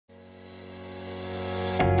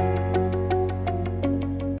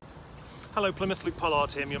Hello Plymouth, Luke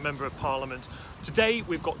Pollard here, I'm your Member of Parliament. Today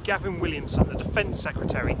we've got Gavin Williamson, the Defence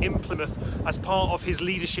Secretary in Plymouth as part of his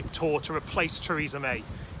leadership tour to replace Theresa May.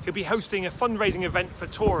 He'll be hosting a fundraising event for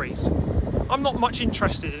Tories. I'm not much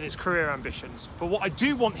interested in his career ambitions, but what I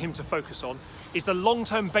do want him to focus on is the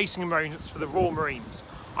long-term basing arrangements for the Royal Marines.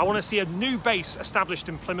 I want to see a new base established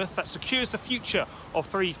in Plymouth that secures the future of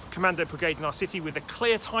 3 Commando Brigade in our city with a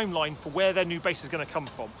clear timeline for where their new base is going to come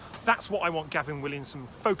from. That's what I want Gavin Williamson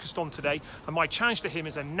focused on today, and my challenge to him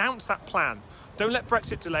is announce that plan. Don't let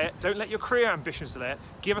Brexit delay it, don't let your career ambitions delay it.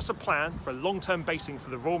 Give us a plan for a long-term basing for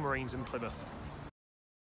the Royal Marines in Plymouth.